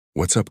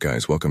What's up,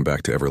 guys? Welcome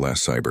back to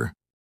EverlastCyber.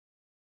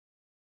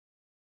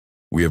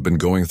 We have been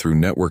going through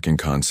networking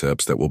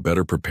concepts that will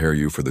better prepare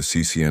you for the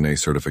CCNA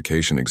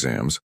certification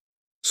exams,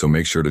 so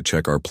make sure to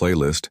check our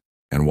playlist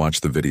and watch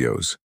the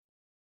videos.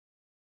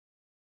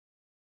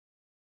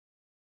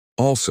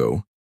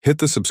 Also, hit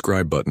the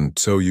subscribe button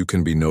so you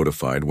can be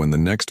notified when the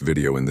next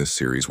video in this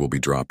series will be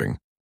dropping.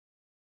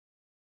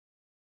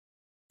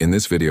 In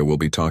this video, we'll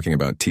be talking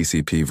about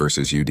TCP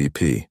versus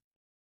UDP.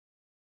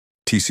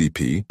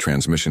 TCP,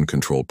 Transmission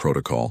Control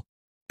Protocol,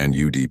 and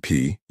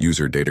UDP,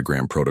 User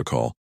Datagram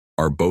Protocol,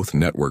 are both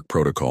network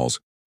protocols,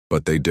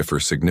 but they differ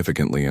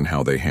significantly in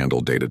how they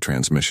handle data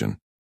transmission.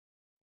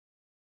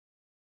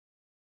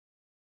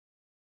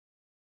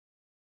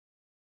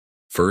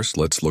 First,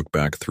 let's look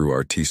back through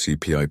our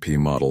TCP/IP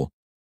model,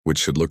 which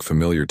should look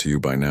familiar to you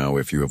by now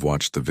if you have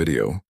watched the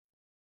video.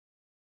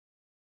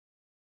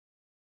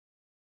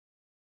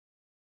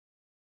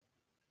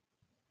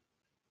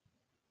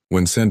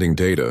 When sending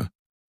data,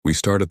 we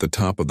start at the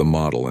top of the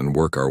model and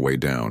work our way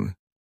down.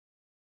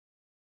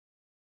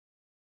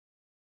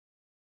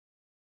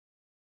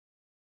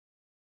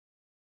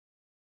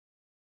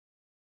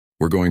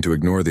 We're going to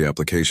ignore the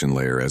application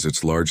layer as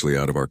it's largely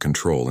out of our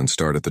control and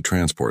start at the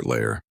transport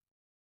layer.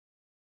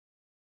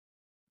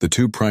 The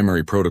two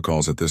primary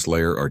protocols at this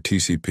layer are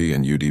TCP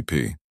and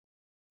UDP.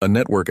 A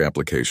network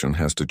application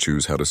has to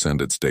choose how to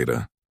send its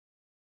data.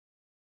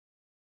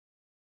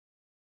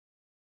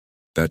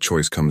 That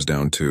choice comes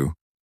down to,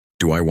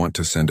 do I want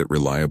to send it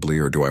reliably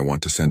or do I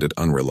want to send it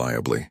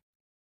unreliably?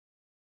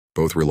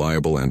 Both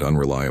reliable and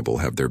unreliable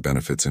have their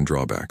benefits and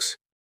drawbacks.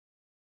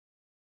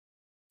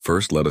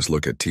 First, let us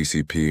look at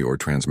TCP or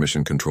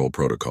Transmission Control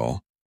Protocol.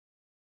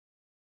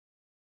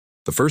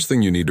 The first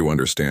thing you need to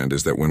understand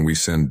is that when we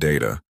send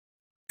data,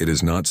 it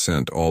is not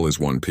sent all as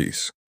one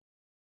piece.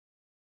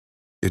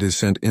 It is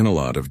sent in a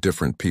lot of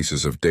different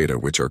pieces of data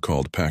which are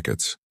called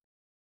packets.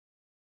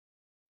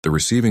 The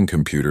receiving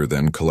computer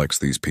then collects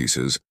these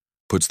pieces,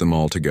 puts them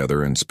all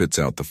together, and spits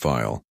out the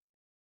file.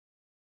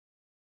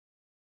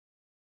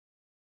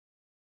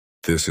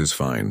 This is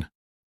fine.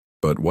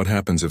 But what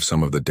happens if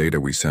some of the data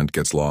we sent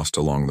gets lost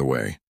along the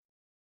way?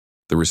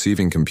 The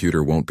receiving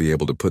computer won't be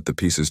able to put the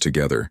pieces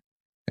together,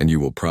 and you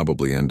will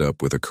probably end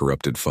up with a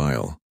corrupted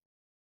file.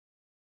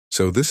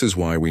 So this is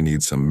why we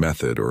need some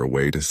method or a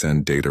way to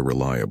send data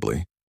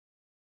reliably.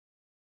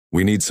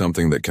 We need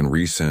something that can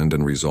resend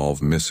and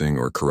resolve missing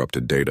or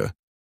corrupted data,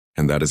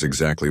 and that is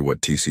exactly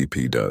what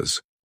TCP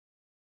does.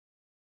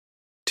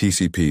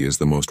 TCP is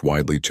the most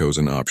widely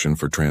chosen option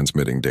for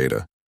transmitting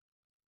data.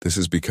 This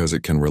is because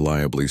it can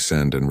reliably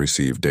send and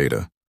receive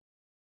data.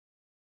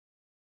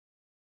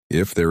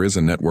 If there is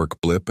a network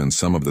blip and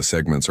some of the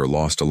segments are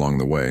lost along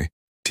the way,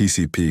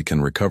 TCP can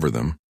recover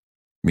them,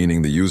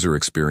 meaning the user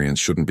experience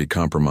shouldn't be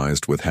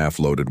compromised with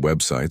half-loaded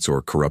websites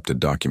or corrupted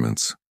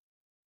documents.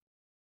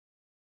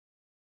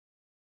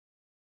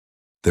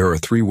 There are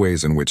three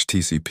ways in which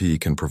TCP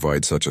can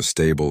provide such a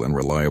stable and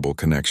reliable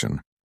connection.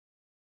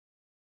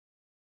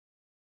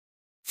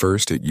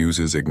 First, it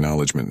uses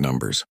acknowledgement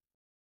numbers.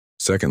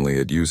 Secondly,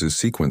 it uses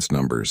sequence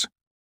numbers.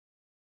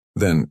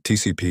 Then,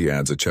 TCP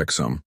adds a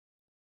checksum.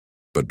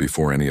 But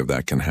before any of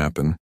that can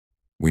happen,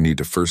 we need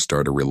to first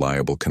start a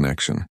reliable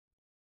connection.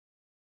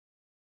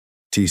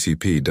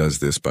 TCP does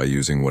this by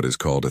using what is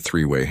called a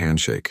three-way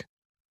handshake,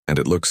 and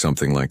it looks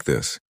something like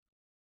this.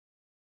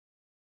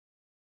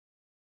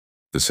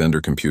 The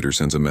sender computer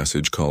sends a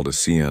message called a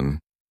CN,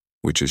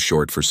 which is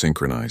short for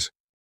synchronize.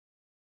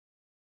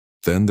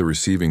 Then the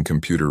receiving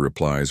computer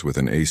replies with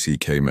an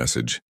ACK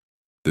message.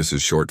 This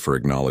is short for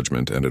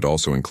acknowledgement, and it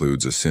also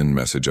includes a SYN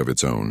message of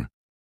its own.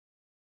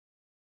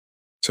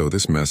 So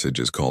this message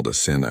is called a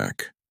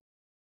SYN-ACK.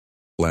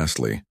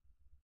 Lastly,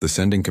 the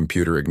sending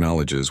computer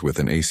acknowledges with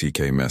an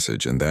ACK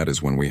message, and that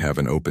is when we have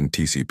an open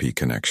TCP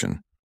connection.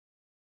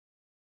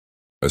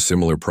 A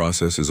similar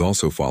process is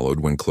also followed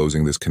when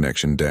closing this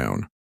connection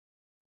down.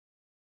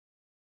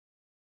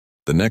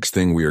 The next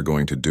thing we are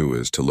going to do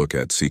is to look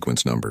at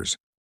sequence numbers.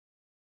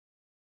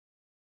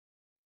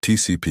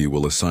 TCP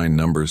will assign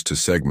numbers to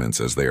segments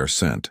as they are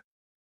sent.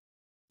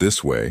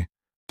 This way,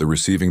 the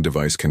receiving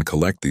device can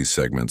collect these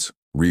segments,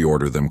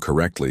 reorder them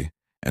correctly,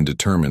 and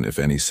determine if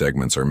any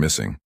segments are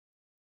missing.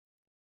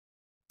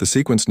 The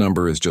sequence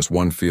number is just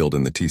one field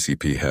in the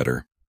TCP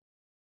header.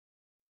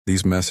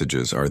 These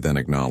messages are then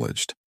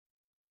acknowledged.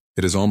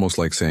 It is almost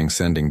like saying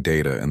sending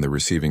data and the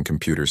receiving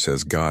computer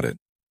says got it.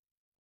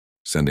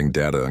 Sending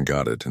data and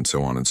got it, and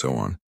so on and so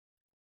on.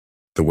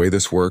 The way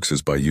this works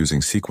is by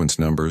using sequence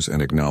numbers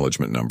and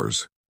acknowledgement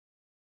numbers.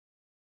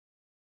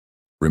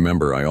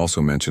 Remember, I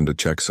also mentioned a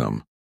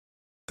checksum.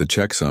 The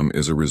checksum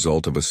is a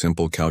result of a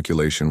simple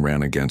calculation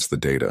ran against the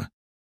data.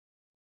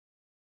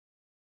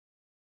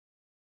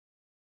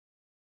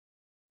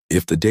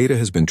 If the data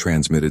has been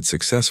transmitted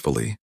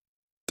successfully,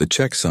 the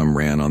checksum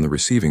ran on the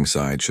receiving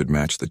side should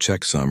match the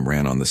checksum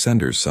ran on the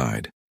sender's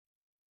side.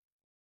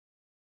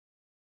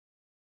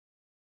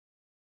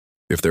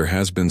 If there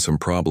has been some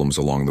problems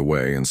along the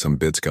way and some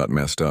bits got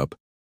messed up,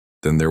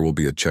 then there will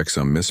be a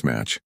checksum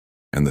mismatch,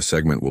 and the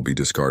segment will be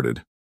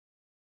discarded.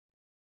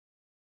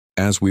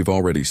 As we've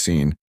already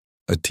seen,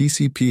 a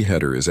TCP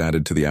header is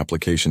added to the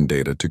application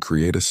data to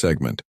create a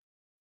segment.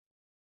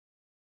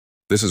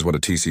 This is what a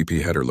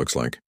TCP header looks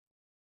like.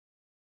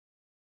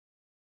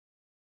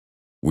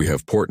 We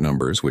have port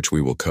numbers, which we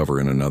will cover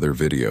in another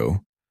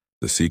video,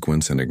 the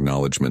sequence and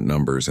acknowledgement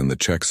numbers in the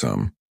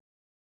checksum.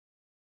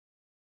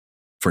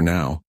 For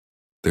now,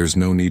 there's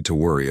no need to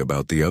worry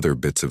about the other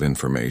bits of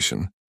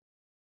information.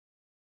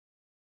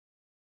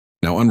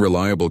 Now,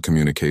 unreliable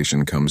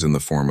communication comes in the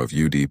form of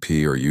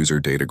UDP or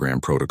User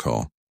Datagram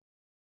Protocol.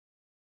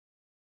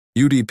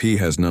 UDP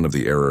has none of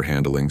the error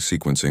handling,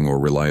 sequencing, or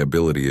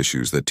reliability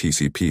issues that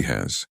TCP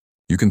has.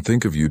 You can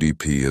think of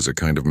UDP as a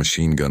kind of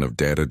machine gun of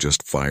data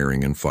just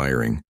firing and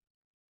firing,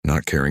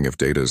 not caring if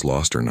data is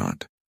lost or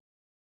not.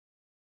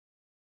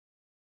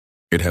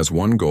 It has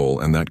one goal,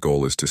 and that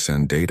goal is to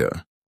send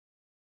data.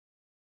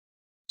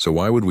 So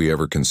why would we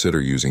ever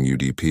consider using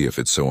UDP if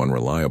it's so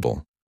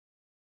unreliable?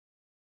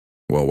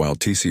 Well, while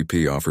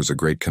TCP offers a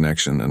great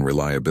connection and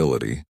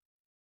reliability,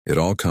 it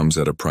all comes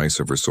at a price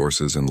of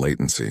resources and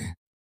latency.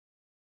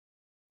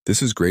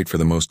 This is great for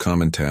the most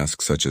common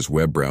tasks such as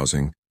web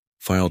browsing,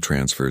 file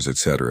transfers,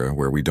 etc.,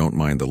 where we don't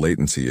mind the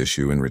latency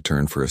issue in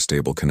return for a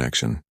stable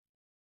connection.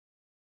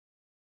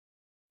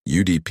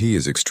 UDP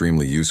is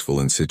extremely useful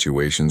in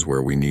situations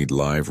where we need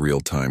live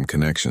real-time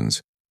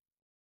connections.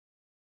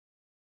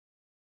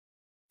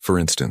 For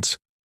instance,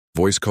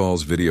 voice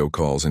calls, video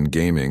calls, and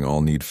gaming all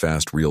need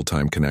fast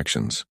real-time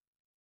connections.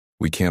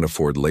 We can't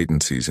afford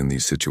latencies in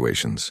these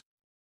situations.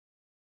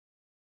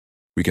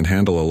 We can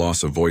handle a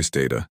loss of voice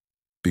data,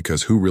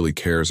 because who really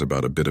cares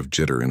about a bit of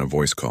jitter in a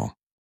voice call?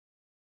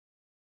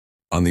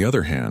 On the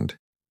other hand,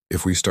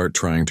 if we start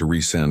trying to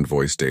resend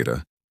voice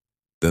data,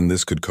 then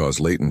this could cause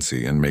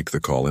latency and make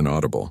the call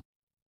inaudible.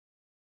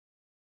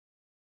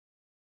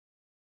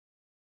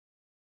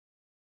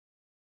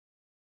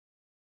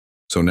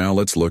 So now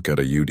let's look at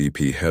a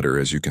UDP header.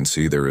 As you can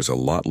see, there is a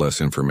lot less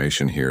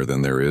information here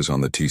than there is on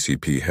the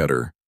TCP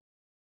header.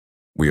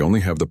 We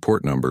only have the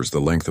port numbers, the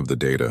length of the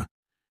data,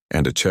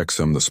 and a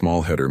checksum. The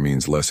small header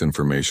means less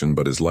information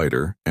but is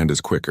lighter and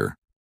is quicker.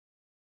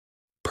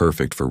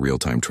 Perfect for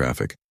real-time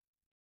traffic.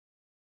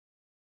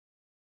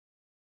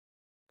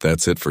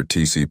 That's it for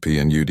TCP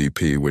and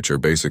UDP, which are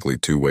basically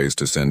two ways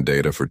to send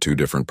data for two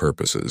different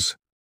purposes.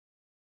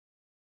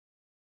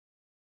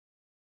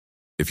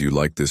 If you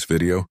liked this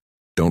video,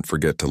 don't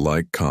forget to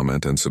like,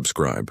 comment, and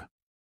subscribe.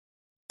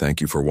 Thank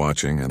you for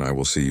watching, and I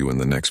will see you in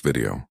the next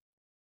video.